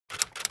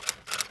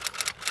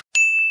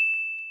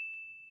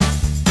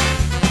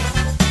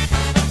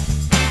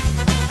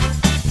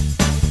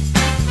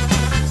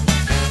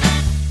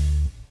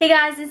Hey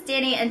guys, it's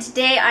Danny, and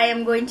today I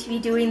am going to be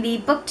doing the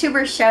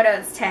Booktuber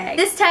Shoutouts tag.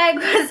 This tag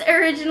was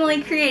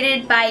originally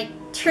created by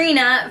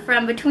Trina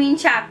from Between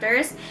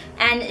Chapters,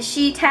 and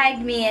she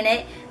tagged me in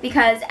it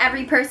because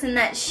every person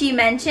that she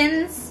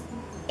mentions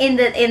in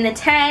the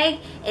tag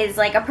is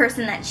like a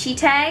person that she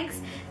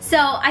tags. So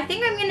I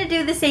think I'm going to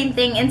do the same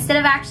thing. Instead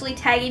of actually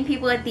tagging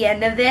people at the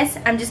end of this,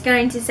 I'm just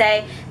going to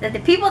say that the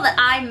people that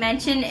I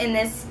mention in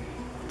this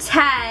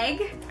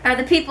tag are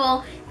the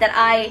people that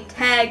I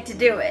tag to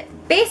do it.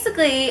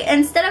 Basically,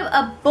 instead of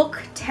a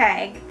book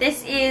tag,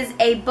 this is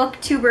a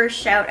Booktuber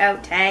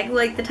Shoutout tag,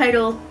 like the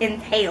title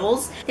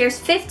entails. There's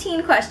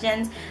 15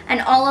 questions, and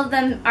all of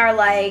them are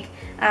like,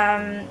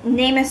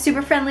 name a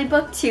super friendly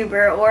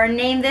booktuber, or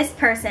name this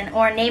person,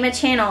 or name a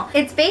channel.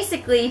 It's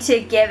basically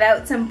to give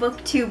out some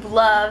booktube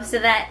love so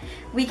that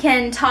we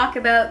can talk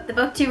about the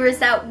booktubers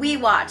that we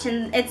watch,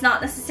 and it's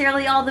not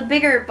necessarily all the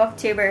bigger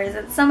booktubers,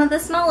 it's some of the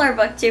smaller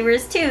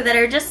booktubers too that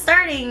are just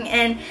starting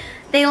and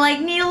they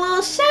like need a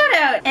little shout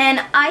out.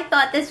 And I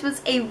thought this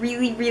was a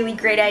really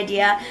great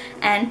idea,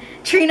 and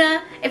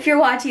Trina, if you're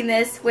watching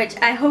this, which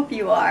I hope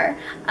you are,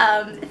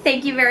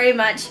 thank you very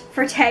much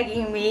for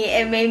tagging me.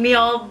 It made me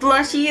all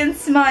blushy and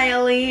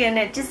smiley, and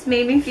it just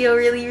made me feel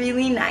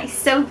really nice.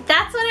 So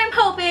that's what I'm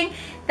hoping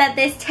that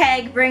this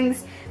tag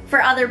brings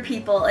for other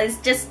people, is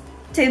just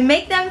to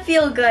make them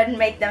feel good and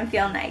make them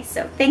feel nice.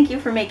 So thank you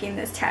for making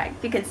this tag,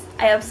 because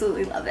I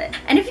absolutely love it.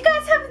 And if you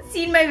guys haven't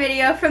seen my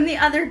video from the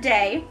other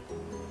day,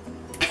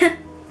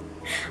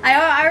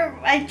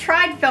 I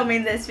tried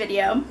filming this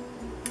video.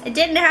 It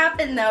didn't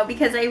happen though,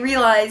 because I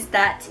realized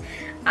that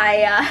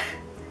I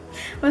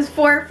was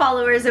 4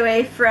 followers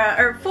away from,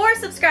 or 4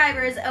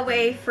 subscribers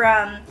away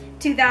from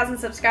 2,000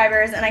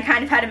 subscribers, and I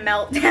kind of had a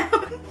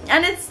meltdown.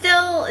 And it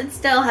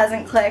still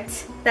hasn't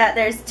clicked that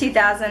there's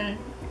 2,000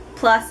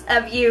 plus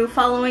of you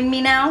following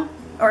me now,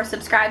 or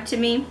subscribed to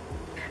me.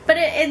 But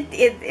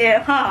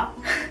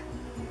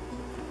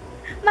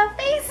my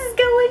face is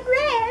going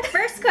red.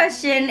 First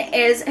question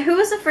is, who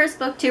was the first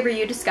booktuber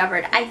you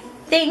discovered? I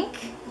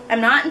think,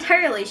 I'm not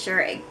entirely sure,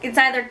 it's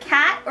either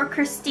Kat or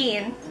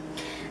Christine.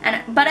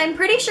 But I'm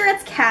pretty sure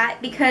it's Kat,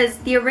 because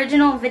the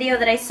original video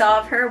that I saw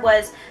of her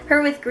was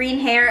her with green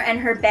hair and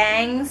her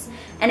bangs,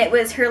 and it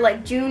was her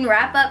like June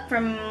wrap up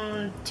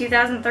from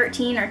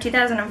 2013 or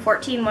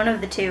 2014, one of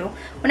the two.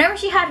 Whenever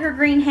she had her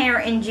green hair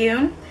in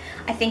June,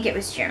 I think it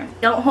was June.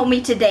 Don't hold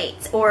me to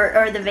dates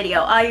or the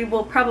video. I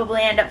will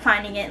probably end up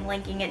finding it and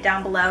linking it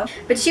down below.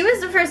 But she was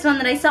the first one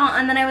that I saw,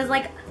 and then I was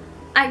like,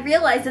 I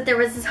realized that there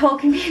was this whole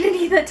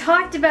community that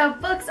talked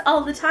about books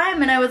all the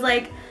time, and I was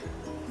like,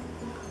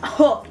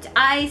 hooked.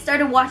 I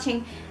started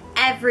watching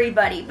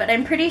everybody, but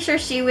I'm pretty sure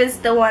she was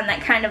the one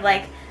that kind of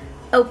like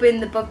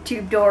opened the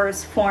booktube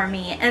doors for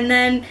me. And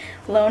then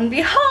lo and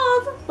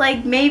behold,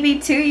 like maybe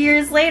 2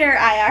 years later,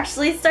 I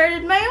actually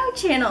started my own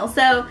channel.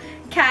 So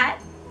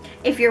Kat,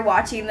 if you're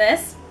watching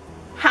this,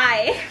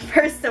 hi,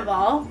 first of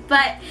all.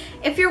 But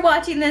if you're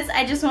watching this,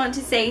 I just want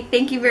to say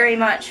thank you very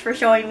much for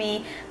showing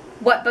me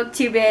what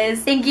booktube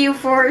is. Thank you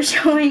for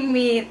showing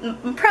me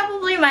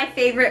probably my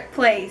favorite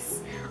place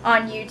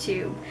on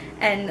YouTube,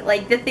 and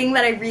like the thing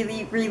that I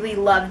really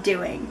love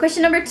doing.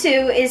 Question number 2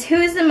 is, who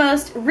is the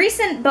most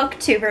recent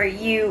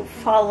booktuber you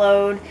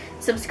followed,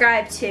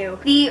 subscribed to?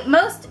 The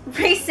most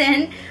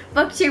recent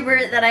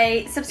booktuber that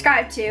I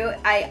subscribed to,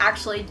 I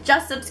actually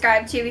just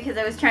subscribed to because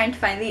I was trying to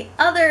find the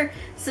other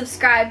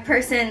subscribed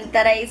person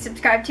that I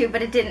subscribed to,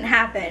 but it didn't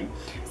happen.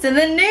 So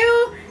the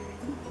new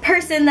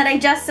person that I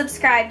just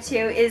subscribed to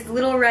is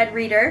Little Red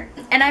Reader,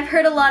 and I've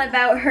heard a lot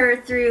about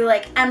her through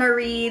like Emma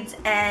Reads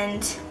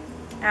and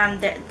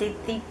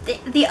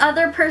the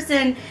other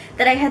person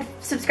that I had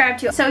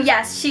subscribed to. So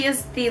yes, she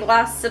is the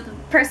last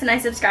person I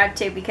subscribed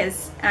to,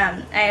 because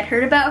I had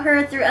heard about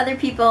her through other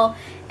people,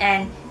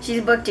 and she's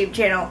a booktube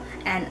channel,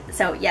 and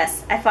so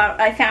yes, I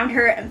found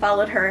her and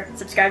followed her,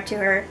 subscribed to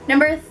her.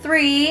 Number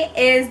 3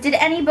 is, did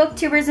any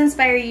booktubers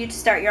inspire you to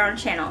start your own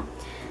channel?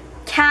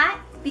 Kat,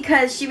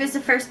 because she was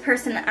the first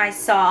person I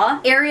saw.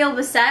 Ariel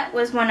Bassett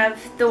was one of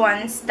the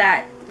ones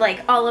that,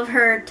 like, all of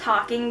her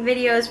talking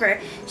videos where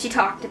she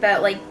talked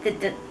about like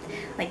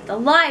the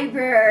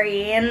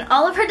library, and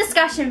all of her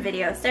discussion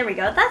videos. There we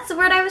go. That's the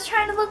word I was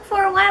trying to look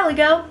for a while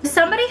ago.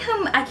 Somebody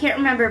whom I can't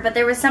remember, but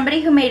there was somebody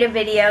who made a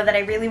video that I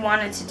really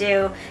wanted to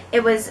do.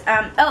 It was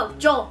oh,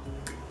 Joel.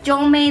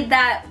 Joel made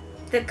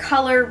the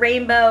color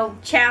rainbow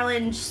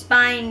challenge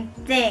spine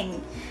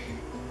thing.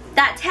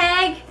 That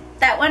tag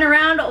that went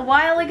around a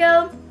while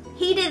ago,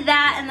 he did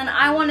that, and then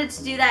I wanted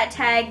to do that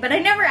tag, but I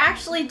never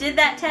actually did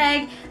that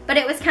tag, but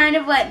it was kind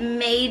of what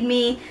made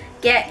me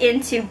get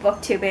into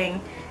booktubing.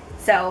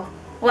 So,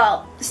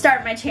 well,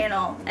 start my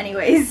channel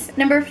anyways.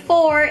 Number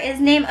 4 is,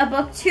 name a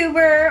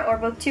booktuber or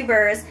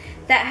booktubers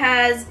that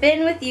has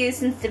been with you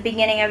since the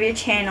beginning of your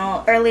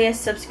channel, earliest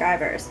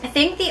subscribers. I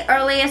think the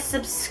earliest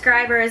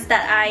subscribers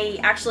that I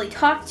actually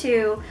talked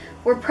to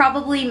were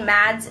probably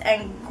Mads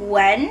and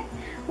Gwen,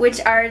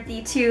 which are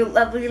the 2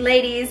 lovely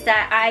ladies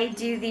that I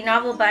do the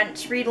Novel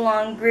Bunch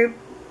read-along group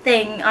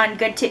thing on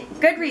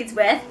Goodreads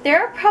with.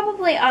 There are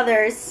probably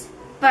others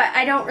but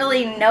I don't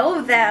really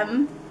know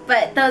them.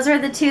 But those are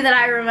the two that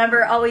I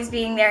remember always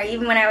being there,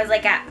 even when I was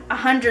like at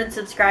 100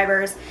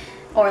 subscribers,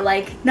 or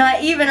like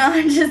not even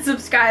 100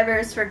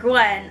 subscribers for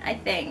Gwen, I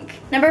think.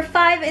 Number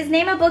 5 is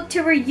name a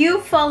booktuber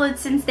you followed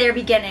since their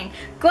beginning.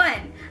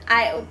 Gwen.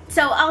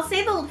 So I'll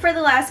say for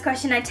the last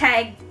question I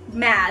tagged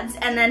Mads,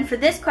 and then for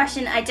this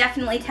question I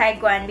definitely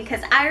tagged Gwen,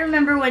 because I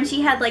remember when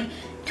she had like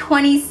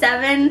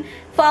 27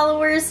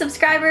 followers,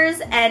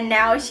 subscribers, and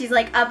now she's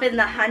like up in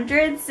the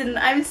hundreds, and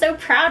I'm so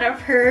proud of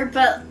her.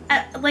 But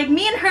like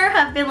me and her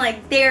have been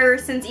like there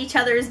since each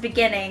other's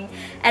beginning,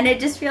 and it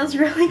just feels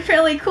really,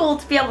 really cool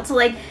to be able to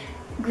like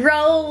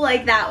grow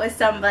like that with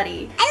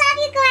somebody. I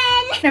love you,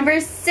 Gwen! Number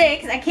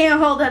 6, I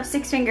can't hold up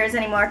 6 fingers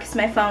anymore because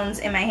my phone's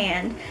in my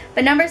hand.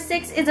 But number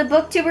 6 is a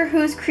booktuber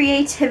whose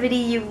creativity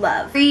you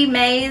love.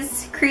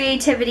 May's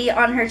creativity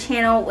on her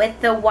channel with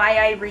the Why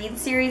I Read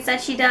series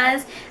that she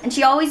does. And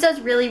she always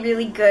does really,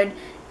 really good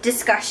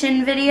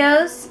discussion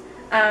videos.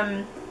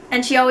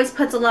 And she always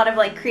puts a lot of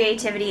like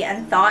creativity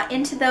and thought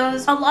into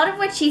those. A lot of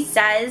what she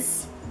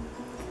says,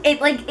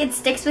 it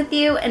sticks with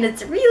you, and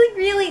it's really,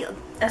 really,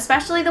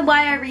 especially the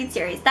Why I Read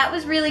series. That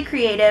was really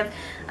creative.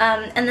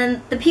 And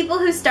then the people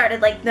who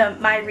started like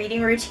my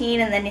reading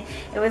routine, and then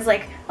it was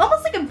like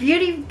almost like a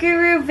beauty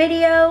guru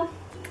video,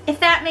 if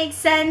that makes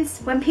sense,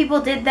 when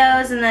people did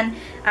those. And then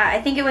I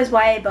think it was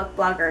YA book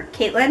blogger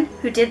Caitlin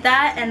who did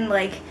that, and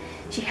like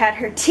she had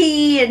her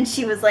tea and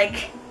she was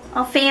like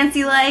all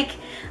fancy like.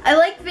 I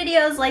like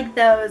videos like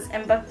those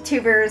and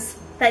booktubers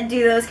that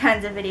do those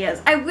kinds of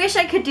videos. I wish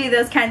I could do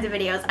those kinds of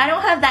videos. I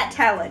don't have that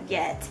talent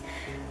yet.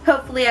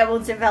 Hopefully I will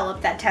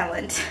develop that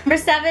talent. Number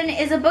 7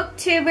 is a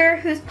booktuber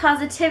whose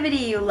positivity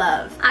you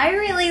love. I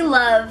really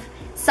love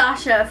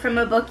Sasha from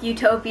A Book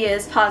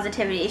Utopia's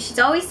positivity. She's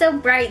always so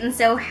bright and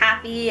so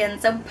happy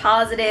and so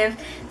positive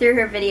through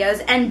her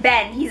videos. And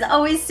Ben, he's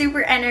always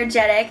super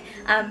energetic.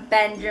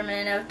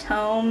 Benjamin of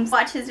Tomes.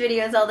 Watch his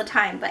videos all the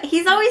time, but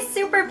he's always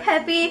super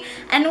peppy.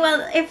 And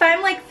well, if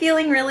I'm like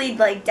feeling really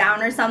like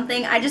down or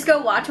something, I just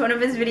go watch one of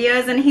his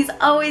videos, and he's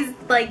always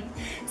like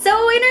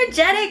so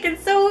energetic and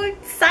so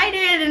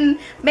excited and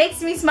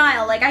makes me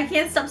smile. Like I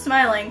can't stop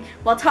smiling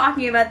while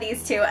talking about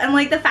these two. And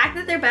like the fact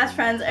that they're best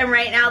friends and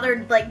right now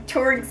they're like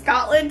touring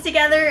Scotland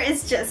together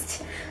is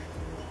just,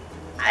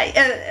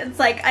 it's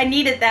like I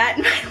needed that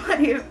in my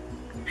life.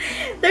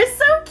 They're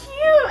so cute.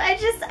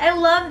 I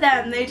love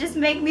them. They just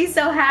make me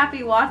so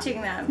happy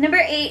watching them. Number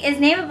 8 is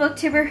name a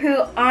booktuber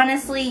who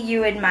honestly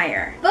you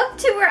admire.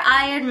 Booktuber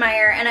I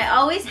admire, and I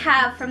always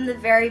have from the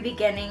very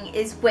beginning,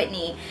 is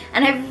Whitney.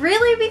 And I've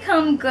really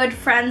become good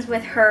friends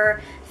with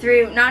her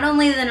through not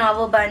only the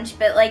novel bunch,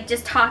 but like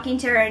just talking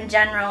to her in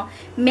general.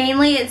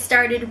 Mainly it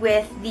started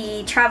with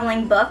the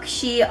traveling book.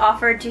 She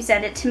offered to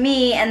send it to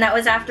me, and that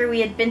was after we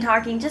had been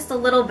talking just a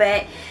little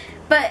bit.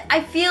 But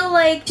I feel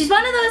like she's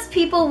one of those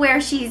people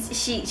where she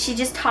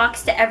just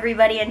talks to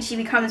everybody, and she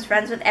becomes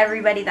friends with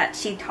everybody that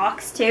she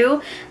talks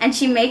to, and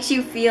she makes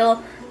you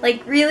feel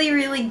like really,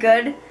 really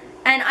good.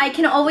 And I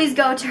can always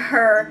go to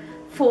her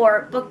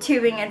for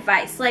booktubing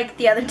advice. Like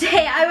the other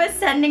day I was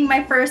sending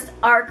my first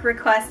ARC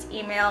request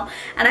email,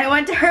 and I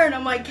went to her and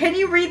I'm like, can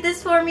you read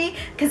this for me?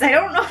 Because I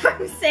don't know if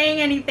I'm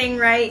saying anything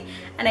right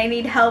and I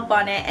need help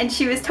on it. And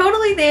she was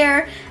totally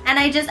there, and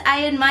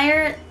I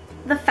admire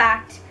the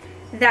fact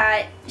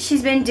that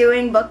she's been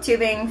doing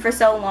booktubing for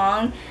so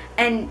long,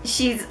 and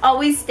she's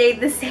always stayed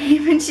the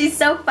same, and she's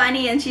so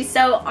funny and she's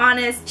so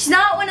honest. She's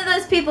not one of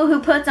those people who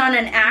puts on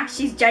an act.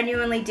 She's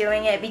genuinely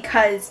doing it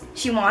because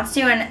she wants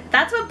to, and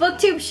that's what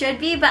booktube should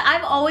be. But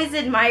I've always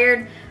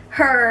admired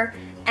her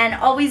and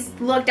always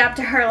looked up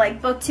to her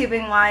like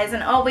booktubing wise,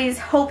 and always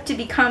hoped to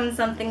become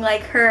something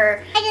like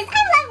her. I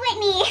love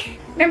Whitney.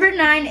 Number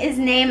 9 is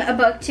name a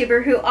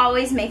booktuber who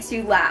always makes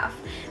you laugh.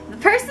 The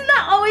person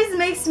that always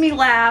makes me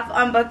laugh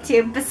on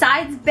BookTube,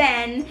 besides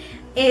Ben,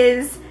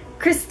 is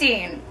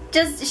Christine.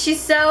 She's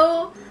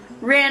so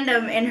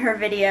random in her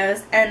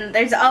videos, and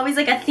there's always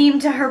like a theme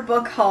to her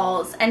book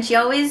hauls, and she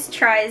always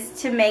tries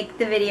to make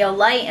the video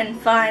light and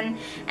fun,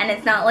 and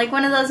it's not like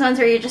one of those ones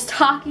where you're just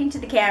talking to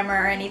the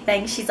camera or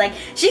anything. She's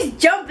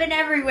jumping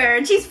everywhere,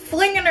 and she's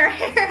flinging her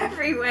hair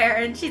everywhere,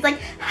 and she's like,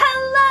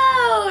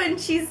 hello, and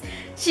she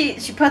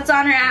puts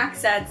on her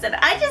accents, and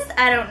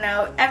I don't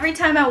know, every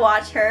time I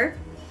watch her,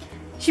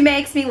 she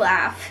makes me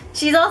laugh.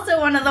 She's also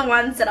one of the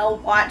ones that I'll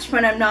watch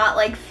when I'm not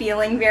like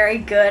feeling very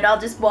good. I'll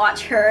just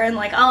watch her and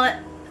like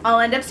I'll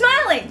end up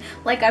smiling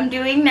like I'm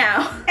doing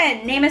now.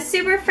 And name a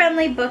super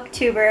friendly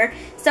booktuber,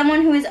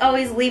 someone who is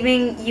always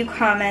leaving you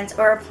comments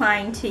or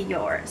replying to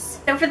yours.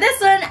 So for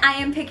this one, I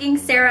am picking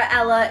Sarah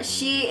Ella.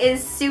 She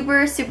is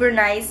super, super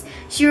nice.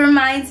 She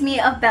reminds me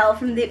of Belle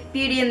from the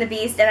Beauty and the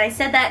Beast, and I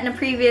said that in a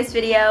previous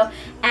video,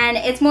 and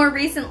it's more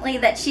recently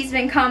that she's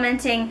been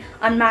commenting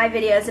on my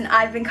videos and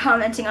I've been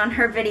commenting on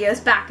her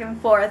videos back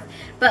and forth.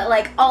 But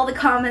like all the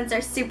comments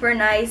are super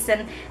nice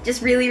and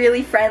just really,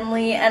 really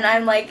friendly, and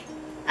I'm like,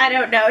 I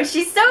don't know.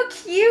 She's so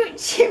cute.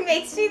 She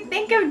makes me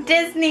think of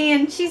Disney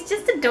and she's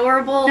just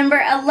adorable.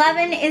 Number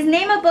 11 is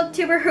name a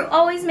booktuber who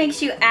always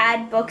makes you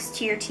add books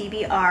to your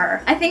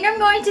TBR. I think I'm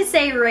going to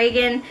say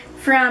Reagan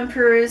from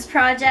Peruse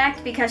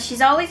Project because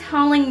she's always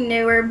hauling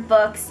newer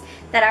books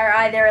that are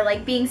either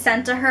like being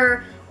sent to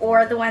her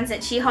or the ones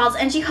that she hauls.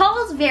 And she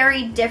hauls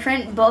very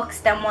different books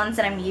than ones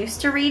that I'm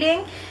used to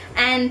reading.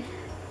 And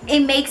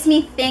it makes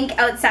me think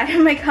outside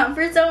of my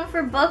comfort zone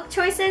for book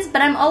choices,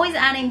 but I'm always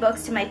adding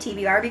books to my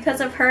TBR because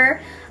of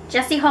her.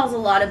 Jesse hauls a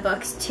lot of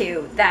books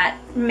too that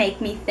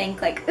make me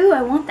think like, ooh,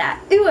 I want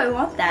that. Ooh, I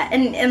want that.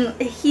 And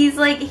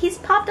he's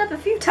popped up a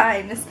few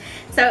times,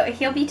 so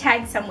he'll be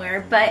tagged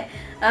somewhere. But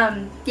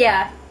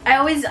yeah, I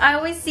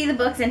always see the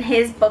books in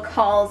his book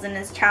hauls and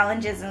his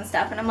challenges and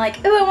stuff, and I'm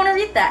like, ooh, I want to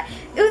read that.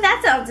 Ooh,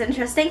 that sounds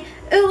interesting.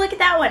 Ooh, look at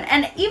that one.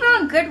 And even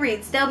on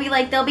Goodreads,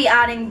 they'll be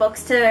adding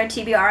books to their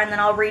TBR, and then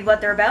I'll read what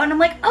they're about, and I'm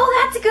like,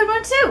 oh, that's a good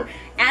one too.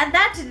 Add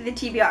that to the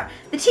TBR.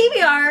 The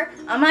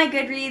TBR on my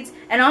Goodreads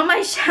and on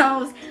my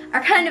shelves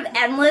are kind of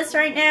endless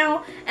right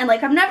now, and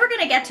like I'm never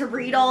gonna get to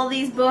read all of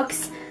these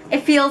books, it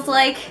feels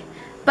like.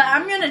 But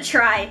I'm gonna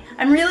try.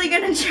 I'm really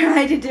gonna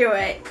try to do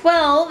it.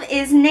 12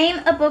 is name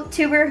a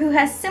booktuber who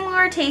has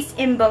similar taste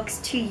in books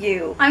to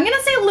you. I'm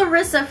gonna say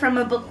Larissa from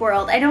A Book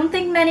World. I don't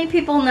think many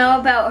people know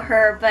about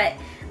her, but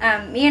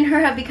me and her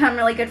have become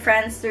really good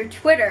friends through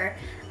Twitter.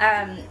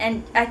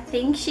 And I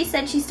think she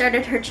said she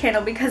started her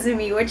channel because of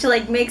me, which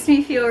like makes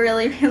me feel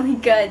really, really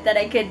good that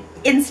I could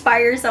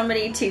inspire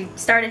somebody to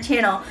start a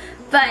channel.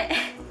 But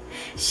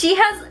she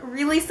has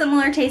really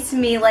similar taste to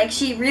me. Like,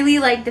 she really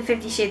liked the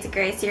 50 Shades of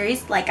Grey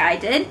series like I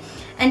did,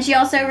 and she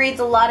also reads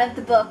a lot of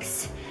the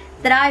books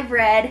that I've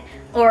read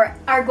or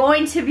are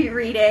going to be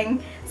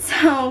reading.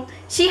 So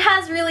she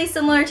has really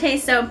similar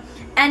taste.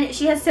 And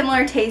she has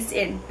similar taste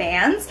in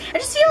bands. I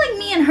just feel like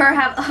me and her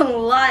have a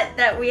lot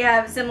that we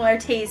have similar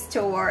taste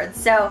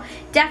towards, so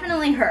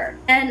definitely her.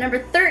 And number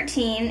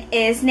 13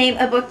 is name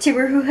a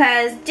booktuber who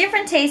has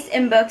different tastes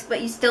in books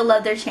but you still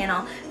love their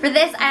channel. For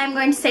this, I am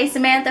going to say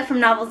Samantha from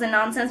Novels and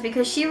Nonsense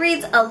because she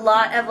reads a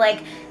lot of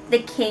like the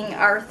King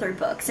Arthur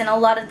books and a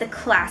lot of the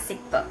classic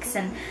books,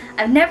 and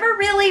I've never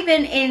really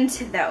been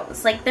into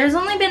those. Like, there's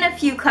only been a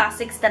few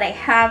classics that I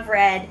have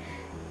read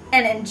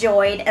and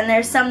enjoyed, and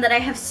there's some that I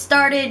have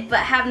started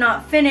but have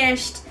not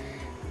finished,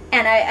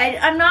 and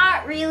I'm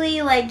not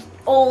really like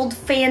old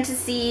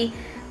fantasy,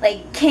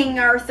 like King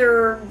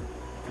Arthur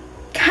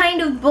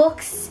kind of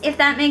books, if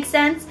that makes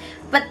sense,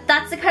 but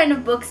that's the kind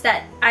of books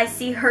that I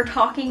see her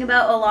talking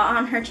about a lot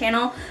on her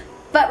channel.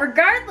 But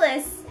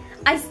regardless,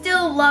 I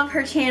still love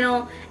her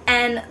channel,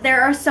 and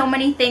there are so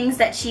many things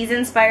that she's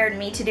inspired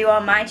me to do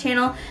on my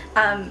channel.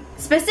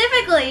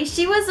 Specifically,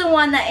 she was the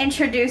one that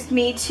introduced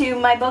me to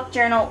my book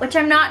journal, which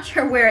I'm not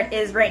sure where it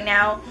is right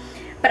now,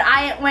 but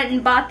I went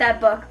and bought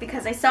that book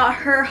because I saw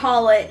her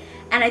haul it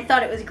and I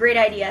thought it was a great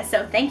idea.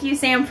 So thank you,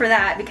 Sam, for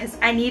that, because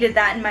I needed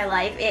that in my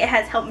life. It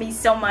has helped me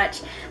so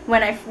much.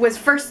 When I was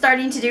first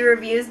starting to do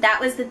reviews, that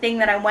was the thing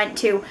that I went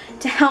to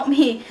help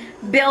me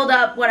build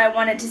up what I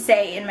wanted to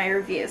say in my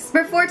reviews.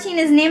 Number 14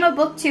 is name a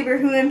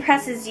booktuber who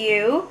impresses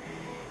you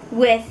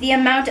with the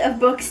amount of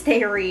books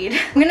they read.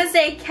 I'm gonna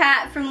say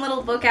Kat from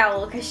Little Book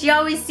Owl because she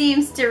always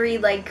seems to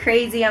read like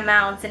crazy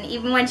amounts, and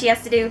even when she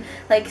has to do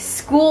like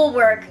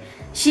schoolwork,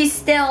 she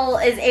still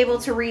is able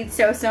to read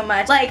so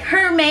much. Like,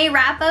 her May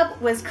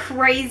wrap-up was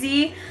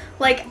crazy.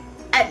 Like,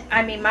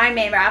 I mean, my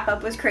May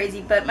wrap-up was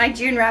crazy, but my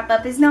June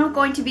wrap-up is not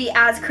going to be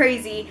as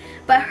crazy.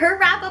 But her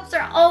wrap-ups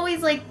are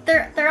always like,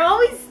 they're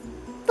always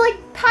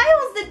like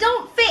piles that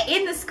don't fit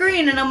in the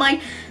screen, and I'm like,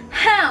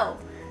 how?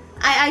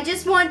 I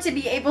just want to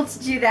be able to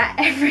do that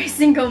every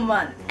single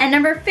month. And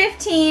number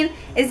 15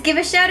 is give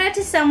a shout out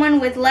to someone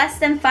with less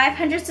than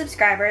 500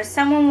 subscribers,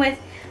 someone with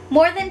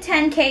more than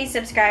 10K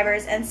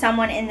subscribers, and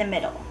someone in the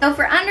middle. So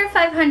for under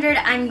 500,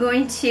 I'm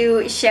going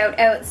to shout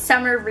out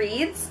Summer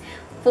Reads.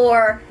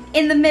 For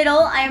in the middle,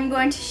 I am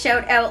going to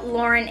shout out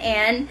Lauren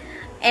Ann.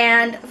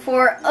 And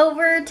for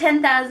over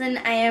 10,000,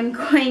 I am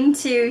going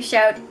to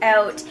shout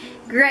out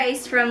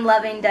Grace from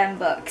Loving Dem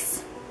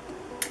Books.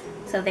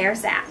 So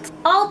there's that.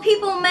 All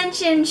people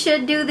mentioned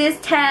should do this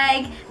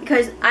tag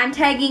because I'm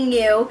tagging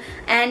you.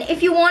 And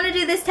if you want to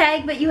do this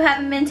tag but you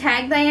haven't been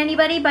tagged by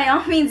anybody, by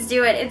all means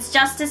do it. It's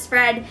just to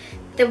spread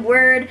the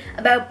word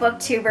about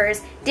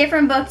booktubers,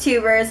 different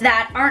booktubers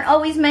that aren't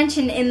always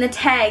mentioned in the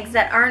tags,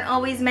 that aren't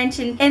always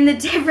mentioned in the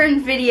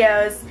different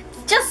videos.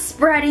 Just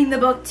spreading the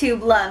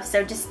booktube love.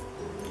 So just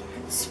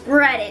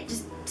spread it.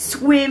 Just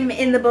swim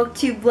in the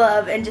booktube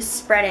love and just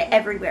spread it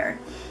everywhere.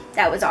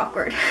 That was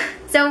awkward.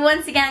 So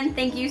once again,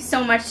 thank you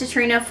so much to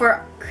Trina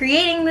for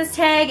creating this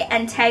tag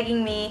and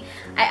tagging me.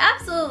 I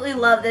absolutely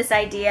love this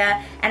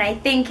idea, and I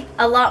think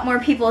a lot more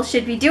people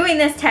should be doing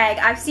this tag.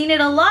 I've seen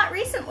it a lot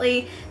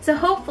recently, so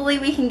hopefully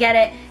we can get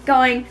it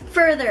going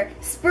further,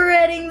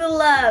 spreading the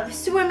love,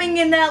 swimming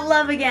in that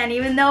love again,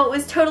 even though it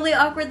was totally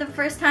awkward the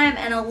first time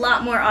and a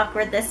lot more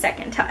awkward the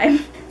second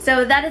time.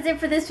 So that is it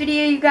for this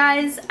video, you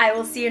guys. I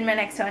will see you in my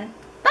next one.